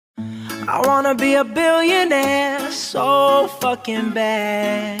I wanna be a billionaire so fucking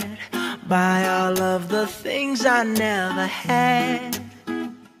bad. Buy all of the things I never had.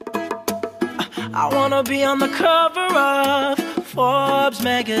 I wanna be on the cover of Forbes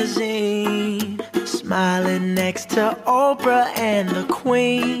magazine, smiling next to Oprah and the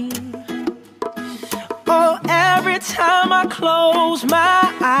Queen. Oh, every time I close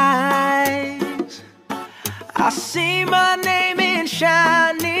my eyes, I see my name in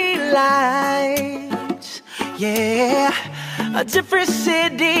shiny lights. Yeah, a different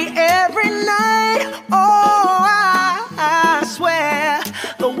city every night. Oh, I swear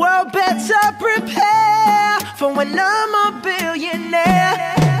the world better prepare for when I'm a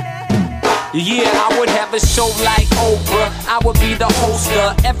billionaire. Yeah, I would have a show like Oprah. I would be the host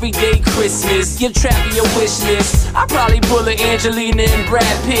of Everyday Christmas. Give Travis a wish list. I'd probably pull a Angelina and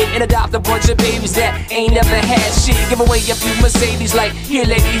Brad Pitt and adopt a bunch of babies that ain't never had shit. Give away a few Mercedes like, here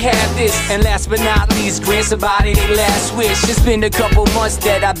lady, have this. And last but not least, grant somebody their last wish. It's been a couple months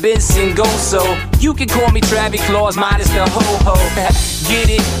that I've been single, so you can call me Travis Claus minus the ho-ho. Get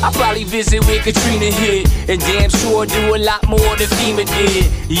it? I'll probably visit where Katrina hit, and damn sure do a lot more than FEMA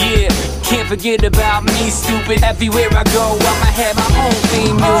did. Yeah, can't forget about me, stupid. Everywhere I go, I'ma have my own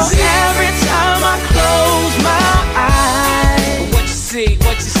theme music. Oh, every time I close my eyes, what you see, bro?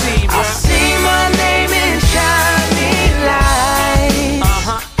 I see my name in shiny lights.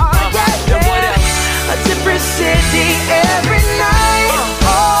 Yeah, what else? A different city every night.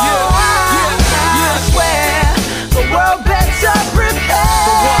 I swear the world better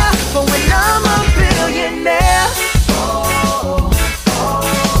prepare for when I'm a billionaire.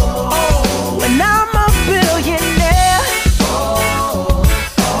 When I'm a billionaire.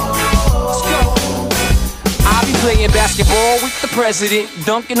 Let's go. I'll be playing basketball with the president,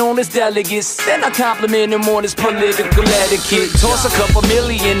 dunking on his delegates. Then I compliment him on his political etiquette. Toss a couple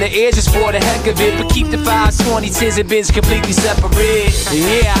million in the air just for the heck of it, but keep the 5s, 20s, 10s, and bins completely separate.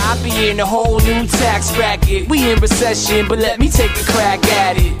 Yeah, I'll be in a whole new tax bracket. We in recession, but let me take a crack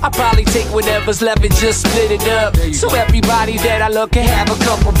at it. I'll probably take whatever's left and just split it up, so everybody that I love can have a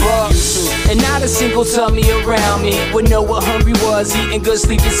couple bucks. And not a single tummy around me would know what hungry was, eating good,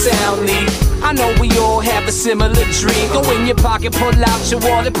 sleeping soundly. I know we all have a similar dream. Go in your pocket, pull out your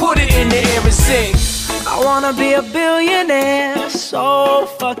wallet, put it in the air and sing. I wanna be a billionaire so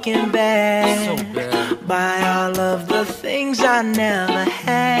fucking bad. Buy all of the things I never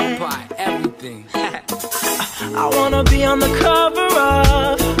had. Buy everything. I wanna be on the cover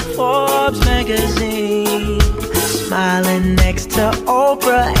of Forbes magazine, smiling next to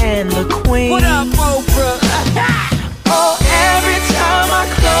Oprah and the Queen. What up, Oprah? Oh, every time I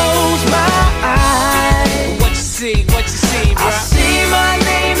close my eyes, What you see, bro? I see my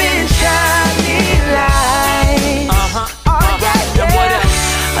name in shiny lights. Yeah, what else?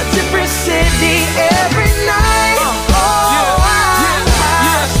 A different city every night.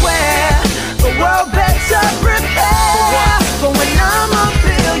 I swear the world better prepare for when I'm a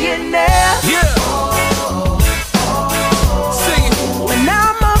billionaire. Yeah. Sing it. When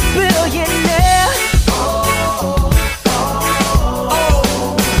I'm a billionaire.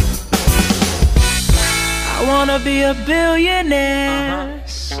 I wanna be a billionaire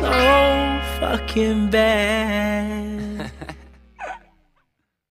so fucking bad.